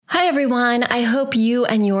everyone. I hope you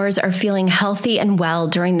and yours are feeling healthy and well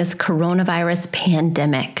during this coronavirus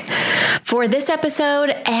pandemic. For this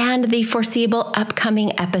episode and the foreseeable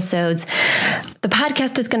upcoming episodes, the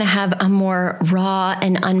podcast is going to have a more raw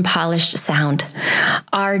and unpolished sound.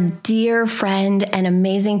 Our dear friend and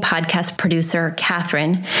amazing podcast producer,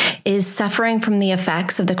 Catherine, is suffering from the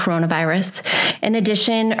effects of the coronavirus. In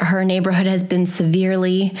addition, her neighborhood has been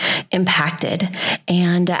severely impacted.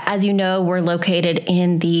 And as you know, we're located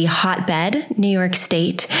in the hotbed, New York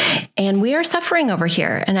State, and we are suffering over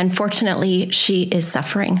here. And unfortunately, she is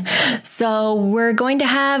suffering. So we're going to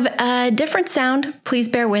have a different sound. Please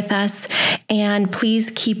bear with us and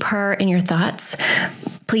please keep her in your thoughts.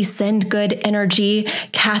 Please send good energy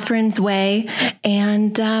Catherine's way.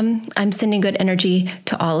 And I'm sending good energy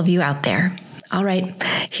to all of you out there. All right,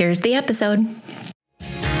 here's the episode.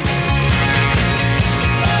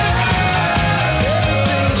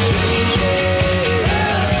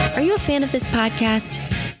 Are you a fan of this podcast?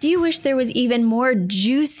 Do you wish there was even more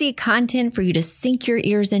juicy content for you to sink your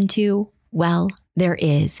ears into? Well, there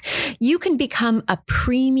is. You can become a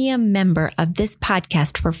premium member of this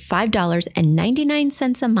podcast for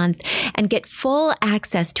 $5.99 a month and get full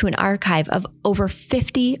access to an archive of over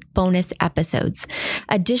 50 bonus episodes.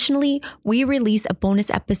 Additionally, we release a bonus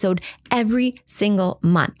episode every single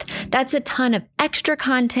month. That's a ton of extra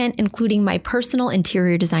content, including my personal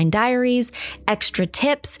interior design diaries, extra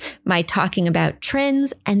tips, my talking about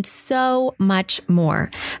trends, and so much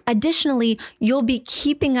more. Additionally, you'll be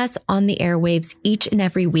keeping us on the airwaves each and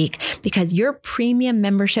every week because your premium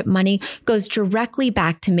membership money goes directly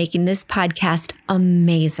back to making this podcast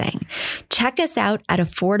amazing. Check us out at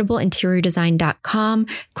affordableinteriordesign.com.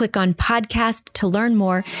 Click on podcast to learn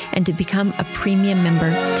more and to become a premium member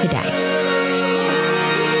today.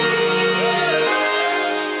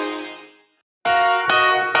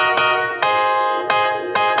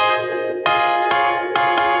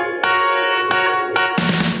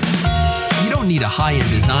 Need a high-end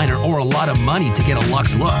designer or a lot of money to get a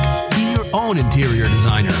luxe look. Be your own interior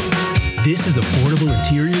designer. This is Affordable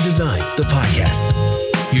Interior Design, the podcast.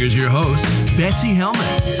 Here's your host, Betsy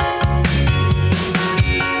Helmuth.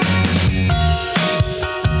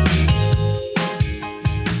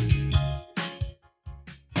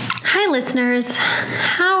 Hi, listeners.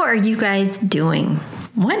 How are you guys doing?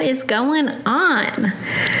 What is going on?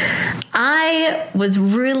 I was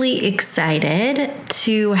really excited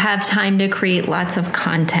to have time to create lots of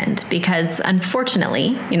content because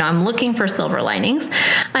unfortunately, I'm looking for silver linings.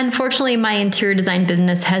 Unfortunately, my interior design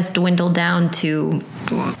business has dwindled down to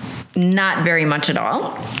not very much at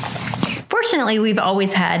all. Fortunately, we've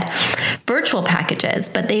always had virtual packages,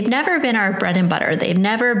 but they've never been our bread and butter. They've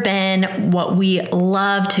never been what we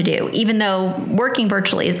love to do, even though working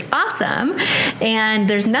virtually is awesome and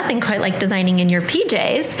there's nothing quite like designing in your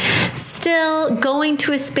PJs. Still, going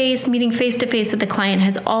to a space, meeting face-to-face with a client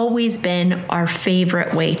has always been our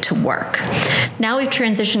favorite way to work. Now we've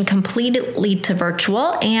transitioned completely to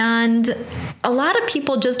virtual, and a lot of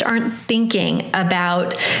people just aren't thinking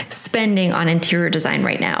about spending on interior design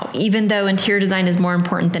right now, even though interior design is more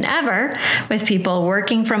important than ever with people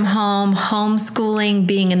working from home, homeschooling,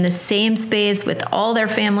 being in the same space with all their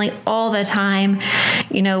family all the time.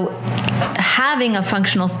 Having a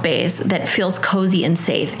functional space that feels cozy and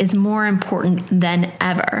safe is more important than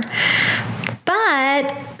ever.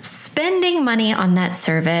 But spending money on that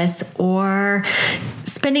service or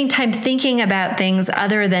spending time thinking about things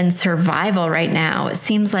other than survival right now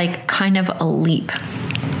seems like kind of a leap.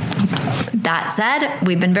 That said,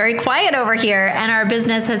 we've been very quiet over here and our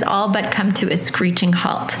business has all but come to a screeching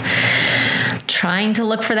halt. Trying to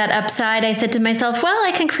look for that upside, I said to myself, well,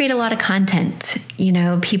 I can create a lot of content.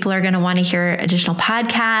 People are going to want to hear additional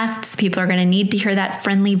podcasts. People are going to need to hear that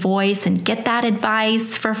friendly voice and get that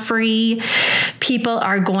advice for free. People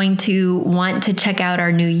are going to want to check out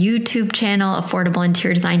our new YouTube channel, Affordable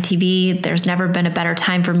Interior Design TV. There's never been a better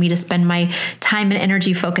time for me to spend my time and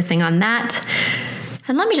energy focusing on that.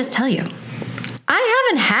 And let me just tell you, I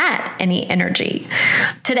haven't had any energy.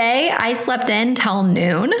 Today, I slept in till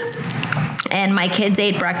noon. And my kids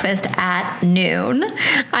ate breakfast at noon.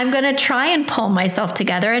 I'm going to try and pull myself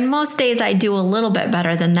together. And most days I do a little bit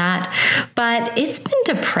better than that. But it's been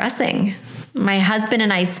depressing. My husband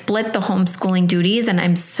and I split the homeschooling duties, and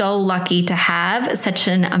I'm so lucky to have such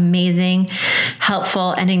an amazing,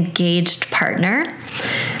 helpful, and engaged partner.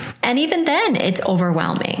 And even then, it's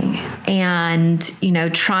overwhelming. and,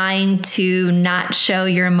 trying to not show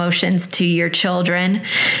your emotions to your children,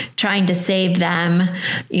 trying to save them,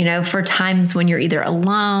 for times when you're either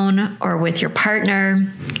alone or with your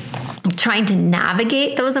partner, trying to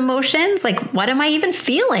navigate those emotions. Like, what am I even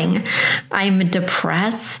feeling? I'm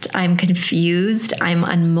depressed. I'm confused. I'm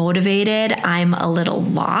unmotivated. I'm a little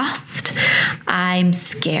lost. I'm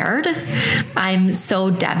scared. I'm so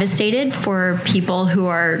devastated for people who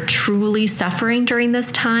are truly suffering during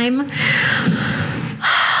this time.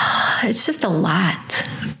 It's just a lot,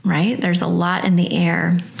 right? There's a lot in the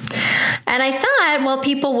air. And I thought, well,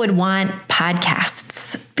 people would want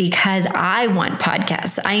podcasts because I want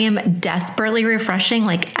podcasts. I am desperately refreshing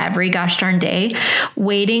like every gosh darn day,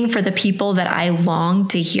 waiting for the people that I long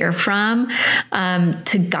to hear from,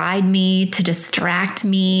 to guide me, to distract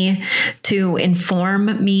me, to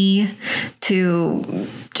inform me, to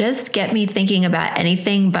just get me thinking about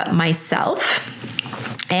anything but myself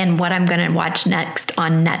and what I'm going to watch next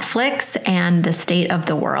on Netflix and the state of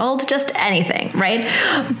the world, just anything, right?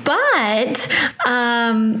 But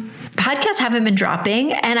podcasts haven't been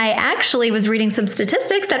dropping. And I actually was reading some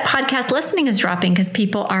statistics that podcast listening is dropping because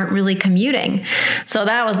people aren't really commuting. So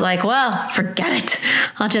that was like, well, forget it.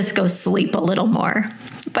 I'll just go sleep a little more.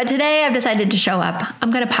 But today I've decided to show up. I'm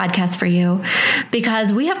going to podcast for you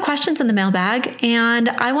because we have questions in the mailbag and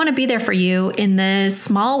I want to be there for you in the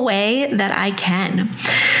small way that I can.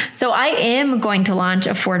 So I am going to launch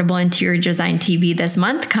Affordable Interior Design TV this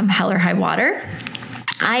month, come hell or high water.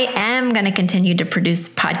 I am going to continue to produce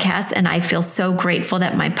podcasts, and I feel so grateful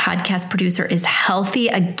that my podcast producer is healthy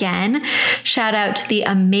again. Shout out to the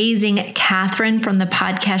amazing Catherine from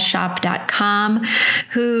thepodcastshop.com,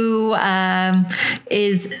 who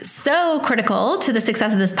is so critical to the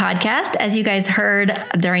success of this podcast. As you guys heard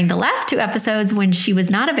during the last 2 episodes when she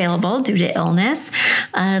was not available due to illness,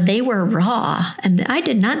 they were raw, and I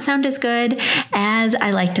did not sound as good as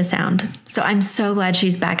I like to sound. So I'm so glad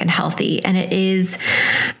she's back and healthy, and it is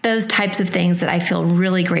those types of things that I feel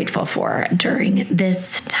really grateful for during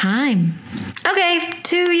this time. Okay,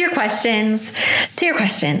 to your questions.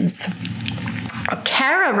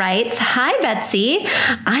 Kara writes, "Hi, Betsy.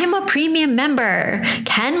 I'm a premium member.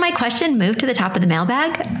 Can my question move to the top of the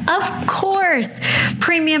mailbag?" Of course.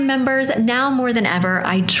 Premium members, now more than ever,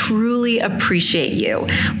 I truly appreciate you.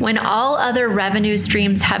 When all other revenue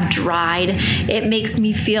streams have dried, it makes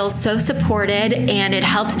me feel so supported, and it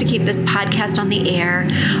helps to keep this podcast on the air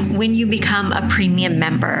when you become a premium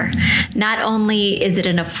member. Not only is it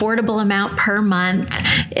an affordable amount per month,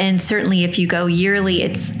 and certainly if you go yearly,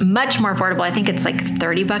 it's much more affordable. I think it's like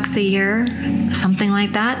 $30 a year, something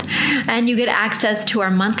like that. And you get access to our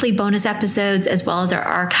monthly bonus episodes as well as our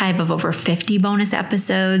archive of over 50 bonus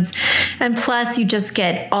episodes. And plus you just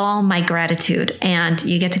get all my gratitude and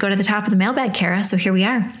you get to go to the top of the mailbag, Kara. So here we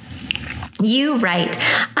are. You write,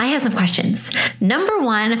 "I have some questions. Number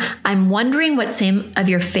 1, I'm wondering what some of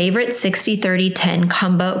your favorite 60-30-10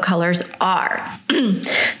 combo colors are."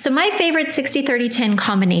 So my favorite 60-30-10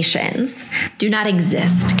 combinations do not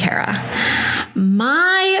exist, Kara.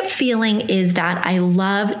 My feeling is that I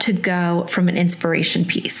love to go from an inspiration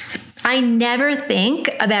piece. I never think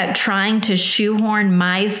about trying to shoehorn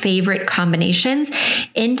my favorite combinations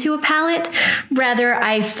into a palette. Rather,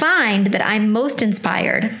 I find that I'm most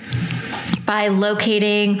inspired by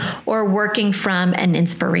locating or working from an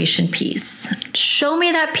inspiration piece. Show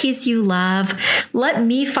me that piece you love. Let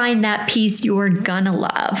me find that piece you're gonna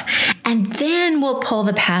love. And then we'll pull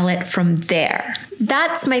the palette from there.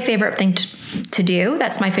 That's my favorite thing to do.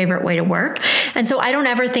 That's my favorite way to work. And so I don't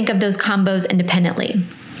ever think of those combos independently.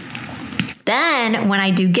 Then when I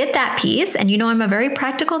do get that piece, and I'm a very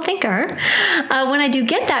practical thinker, when I do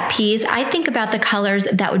get that piece, I think about the colors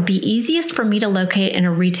that would be easiest for me to locate in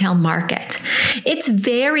a retail market. It's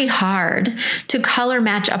very hard to color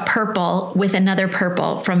match a purple with another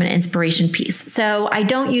purple from an inspiration piece. So I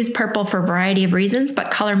don't use purple for a variety of reasons, but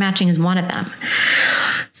color matching is one of them.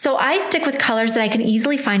 So I stick with colors that I can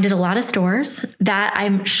easily find at a lot of stores that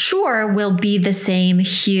I'm sure will be the same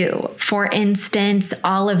hue. For instance,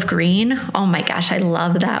 olive green. Oh my gosh, I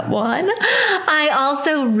love that one. I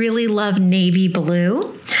also really love navy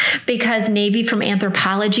blue because navy from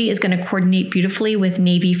Anthropologie is going to coordinate beautifully with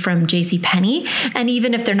navy from JCPenney. And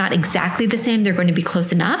even if they're not exactly the same, they're going to be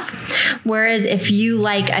close enough. Whereas if you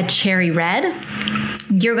like a cherry red,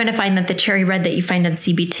 you're going to find that the cherry red that you find on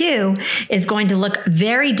CB2 is going to look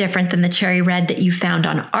very different than the cherry red that you found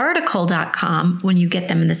on article.com when you get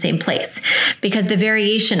them in the same place, because the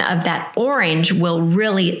variation of that orange will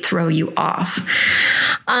really throw you off.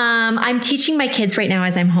 I'm teaching my kids right now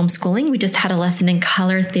as I'm homeschooling. We just had a lesson in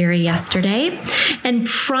color theory yesterday, and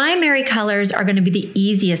primary colors are going to be the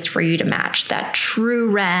easiest for you to match. That true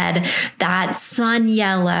red, that sun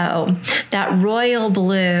yellow, that royal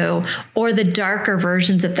blue, or the darker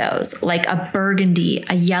versions of those, like a burgundy,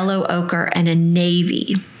 a yellow ochre, and a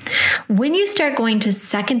navy. When you start going to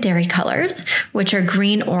secondary colors, which are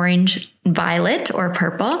green, orange, violet, or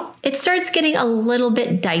purple, it starts getting a little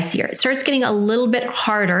bit dicier. It starts getting a little bit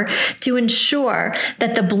harder to ensure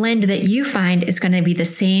that the blend that you find is going to be the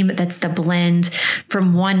same. That's the blend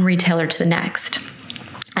from one retailer to the next.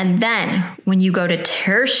 And then when you go to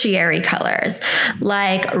tertiary colors,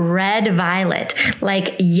 like red violet,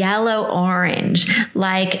 like yellow orange,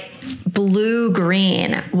 like blue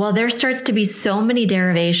green, well, there starts to be so many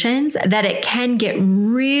derivations that it can get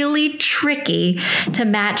really tricky to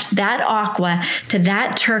match that aqua to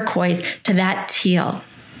that turquoise to that teal.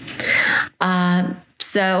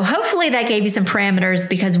 So hopefully that gave you some parameters,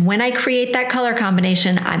 because when I create that color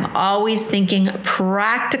combination, I'm always thinking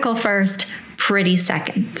practical first, pretty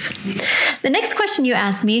second. The next question you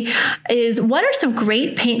asked me is, what are some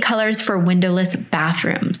great paint colors for windowless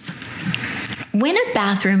bathrooms? When a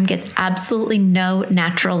bathroom gets absolutely no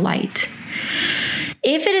natural light,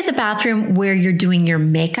 if it is a bathroom where you're doing your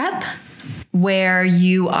makeup, where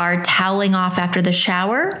you are toweling off after the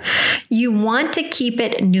shower, you want to keep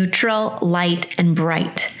it neutral, light, and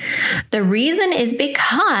bright. The reason is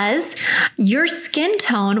because your skin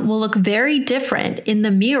tone will look very different in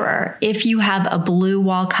the mirror if you have a blue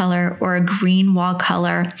wall color or a green wall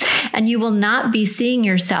color, and you will not be seeing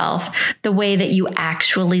yourself the way that you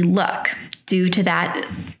actually look, due to that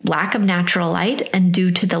lack of natural light and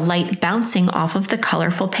due to the light bouncing off of the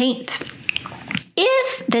colorful paint.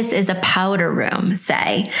 If this is a powder room,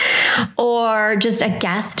 say, or just a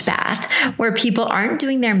guest bath where people aren't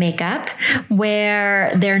doing their makeup,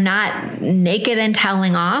 where they're not naked and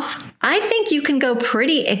toweling off, I think you can go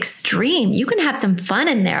pretty extreme. You can have some fun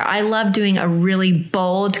in there. I love doing a really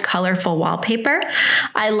bold, colorful wallpaper.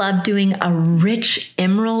 I love doing a rich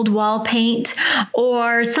emerald wall paint,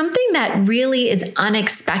 or something that really is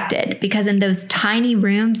unexpected, because in those tiny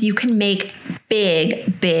rooms, you can make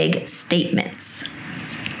big, big statements.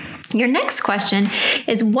 Your next question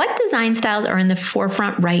is, what design styles are in the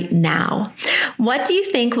forefront right now? What do you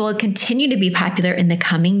think will continue to be popular in the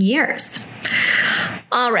coming years?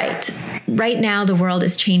 All right. Right now, the world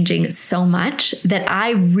is changing so much that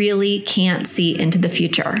I really can't see into the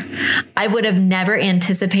future. I would have never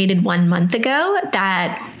anticipated 1 month ago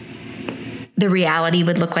that the reality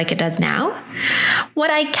would look like it does now.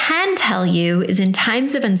 What I can tell you is, in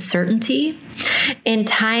times of uncertainty, in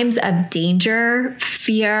times of danger,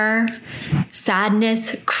 fear,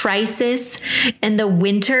 sadness, crisis, in the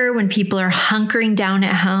winter when people are hunkering down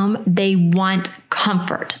at home, they want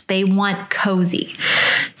comfort. They want cozy.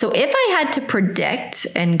 So if I had to predict,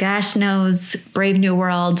 and gosh knows, Brave New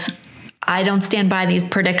World, I don't stand by these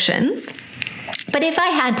predictions, but if I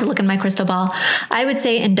had to look in my crystal ball, I would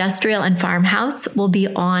say industrial and farmhouse will be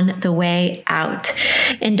on the way out.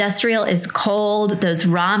 Industrial is cold, those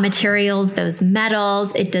raw materials, those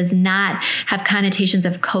metals. It does not have connotations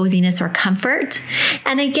of coziness or comfort.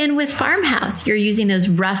 And again, with farmhouse, you're using those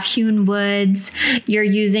rough-hewn woods. You're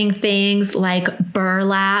using things like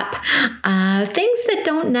burlap, things that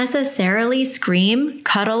don't necessarily scream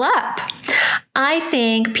cuddle up. I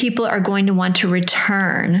think people are going to want to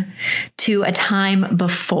return to a time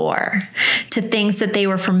before, to things that they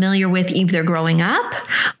were familiar with either growing up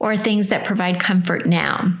or things that provide comfort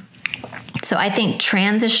now. So I think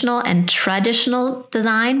transitional and traditional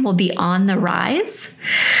design will be on the rise.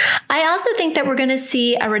 I also think that we're going to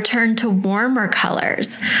see a return to warmer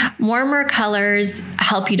colors. Warmer colors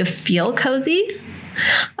help you to feel cozy.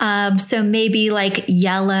 So maybe like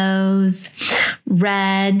yellows,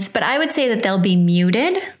 reds, but I would say that they'll be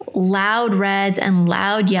muted. Loud reds and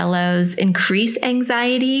loud yellows increase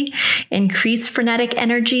anxiety, increase frenetic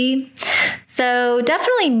energy. So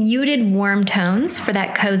definitely muted warm tones for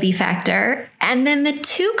that cozy factor. And then the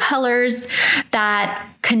two colors that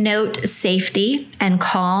connote safety and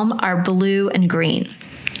calm are blue and green.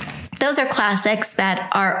 Those are classics that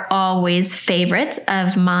are always favorites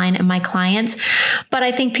of mine and my clients, but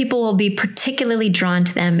I think people will be particularly drawn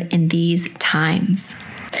to them in these times.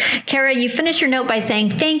 Kara, you finish your note by saying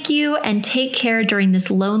thank you and take care during this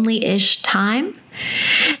lonely-ish time.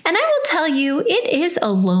 And I will tell you, it is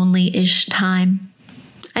a lonely-ish time.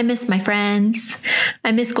 I miss my friends.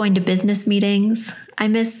 I miss going to business meetings. I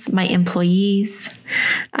miss my employees.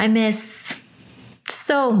 I miss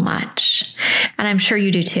so much. And I'm sure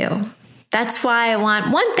you do too. That's why I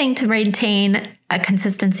want one thing to maintain a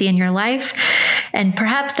consistency in your life, And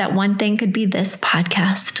perhaps that one thing could be this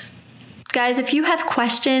podcast. Guys, if you have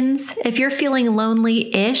questions, if you're feeling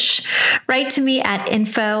lonely-ish, write to me at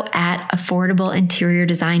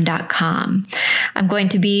info@affordableinteriordesign.com. I'm going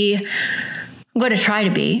to try to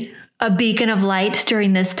be a beacon of light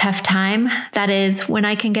during this tough time. That is when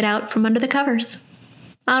I can get out from under the covers.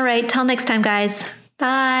 All right, till next time, guys.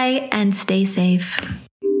 Bye and stay safe.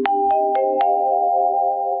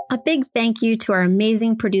 A big thank you to our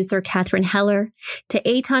amazing producer, Catherine Heller, to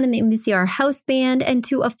Aton and the MVCR House Band, and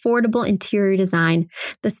to Affordable Interior Design,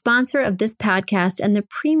 the sponsor of this podcast and the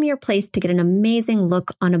premier place to get an amazing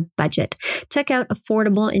look on a budget. Check out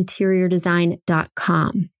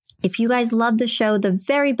affordableinteriordesign.com. If you guys love the show, the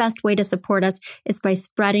very best way to support us is by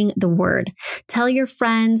spreading the word. Tell your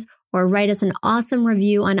friends or write us an awesome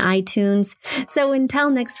review on iTunes. So until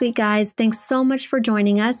next week, guys, thanks so much for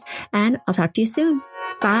joining us, and I'll talk to you soon.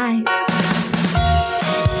 Bye.